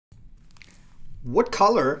What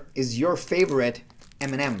color is your favorite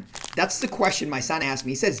M&M? That's the question my son asked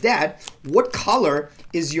me. He says, Dad, what color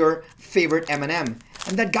is your favorite M&M?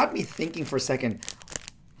 And that got me thinking for a second.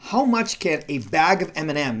 How much can a bag of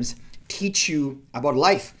M&Ms teach you about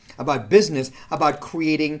life, about business, about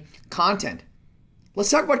creating content? Let's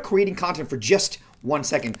talk about creating content for just 1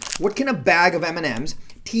 second. What can a bag of M&Ms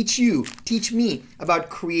teach you, teach me about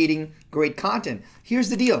creating great content? Here's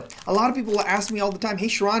the deal. A lot of people ask me all the time, hey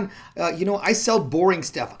Sharran, I sell boring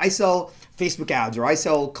stuff. I sell Facebook ads, or I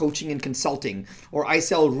sell coaching and consulting, or I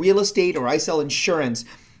sell real estate, or I sell insurance.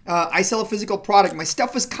 I sell a physical product. My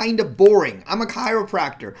stuff is kind of boring. I'm a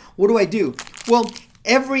chiropractor. What do I do? Well,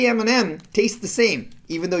 every M&M tastes the same,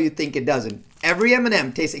 even though you think it doesn't. Every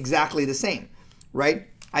M&M tastes exactly the same, right?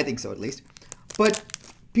 I think so, at least. But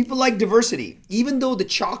people like diversity. Even though the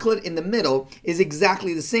chocolate in the middle is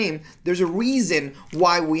exactly the same, there's a reason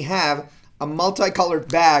why we have a multicolored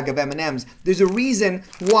bag of M&Ms. There's a reason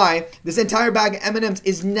why this entire bag of M&Ms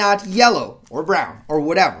is not yellow or brown or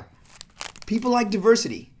whatever. People like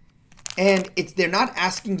diversity. And they're not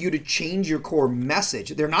asking you to change your core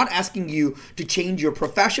message. They're not asking you to change your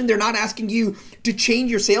profession. They're not asking you to change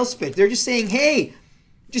your sales pitch. They're just saying, hey,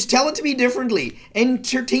 just tell it to me differently,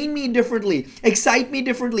 entertain me differently, excite me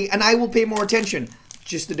differently, and I will pay more attention.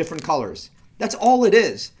 Just the different colors. That's all it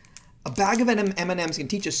is. A bag of M&Ms can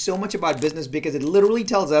teach us so much about business because it literally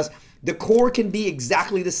tells us the core can be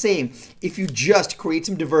exactly the same if you just create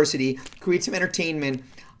some diversity, create some entertainment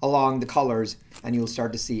along the colors, and you'll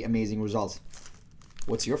start to see amazing results.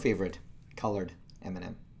 What's your favorite colored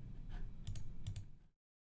M&M?